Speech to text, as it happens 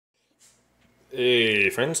Hey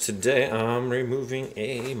friends, today I'm removing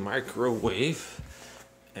a microwave,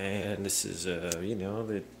 and this is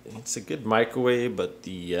it's a good microwave, but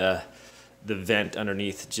the vent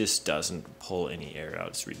underneath just doesn't pull any air out.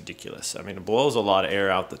 It's ridiculous. I mean, it blows a lot of air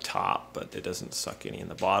out the top, but it doesn't suck any in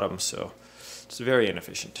the bottom, so it's very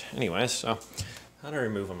inefficient. Anyways, so how to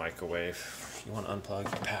remove a microwave? You want to unplug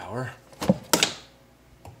your power.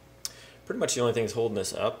 Pretty much the only thing that's holding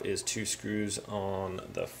this up is two screws on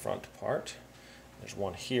the front part. There's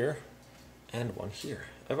one here and one here.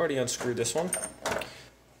 I've already unscrewed this one.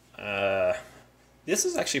 This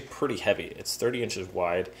is actually pretty heavy. It's 30 inches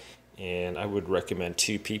wide, and I would recommend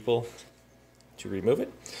 2 people to remove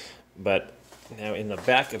it. But now in the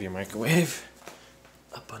back of your microwave,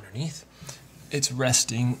 up underneath, it's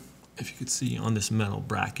resting, if you could see, on this metal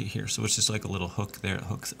bracket here. So it's just like a little hook there. It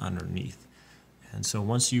hooks underneath. And so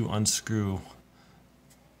once you unscrew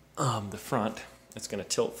the front, it's going to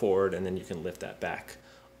tilt forward, and then you can lift that back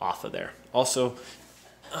off of there. Also,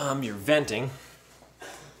 your venting,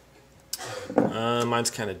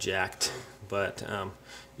 mine's kind of jacked, but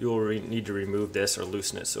you'll need to remove this or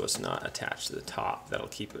loosen it so it's not attached to the top.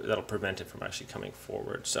 That'll prevent it from actually coming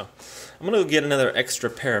forward. So I'm going to get another extra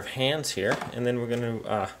pair of hands here, and then we're going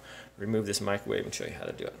to remove this microwave and show you how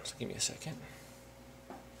to do it. So give me a second.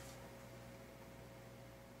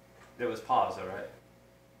 It was paused, all right?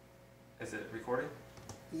 Is it recording?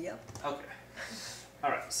 Yep. Okay.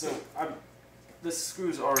 All right, so this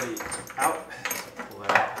screw's already out. Pull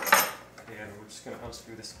that out. And we're just going to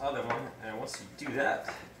unscrew this other one. And once you do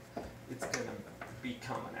that, it's going to be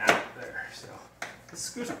coming out there. So the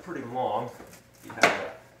screws are pretty long.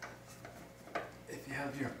 If you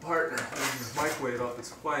have your partner holding this microwave up,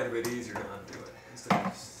 it's quite a bit easier to undo it. Instead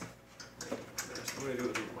of just, I'm going to do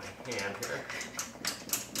it with my hand here.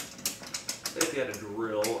 If you had a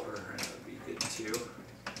drill, or that would be good too.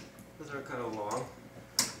 Those are kind of long.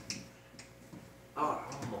 Oh,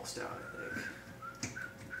 almost out, I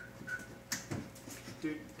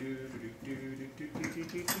think.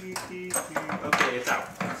 Okay, it's out.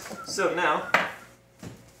 So now, I'm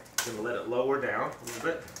going to let it lower down a little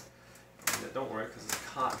bit. And don't worry, because it's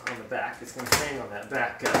caught on the back. It's going to hang on that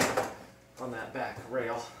back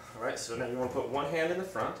rail. All right. So now you want to put one hand in the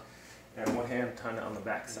front and one hand kind of on the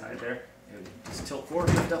back side there. And just tilt forward,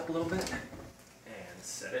 lift up a little bit, and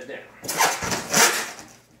set it down.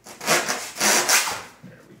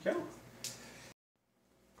 There we go.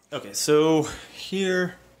 Okay, so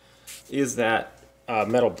here is that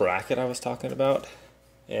metal bracket I was talking about,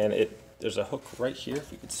 and there's a hook right here, if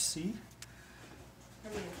you could see.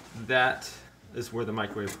 That is where the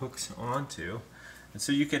microwave hooks onto, and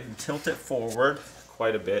so you can tilt it forward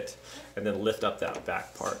quite a bit, and then lift up that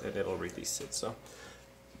back part, and it'll release it. So.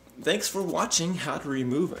 Thanks for watching how to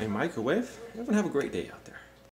remove a microwave. Everyone have a great day out there.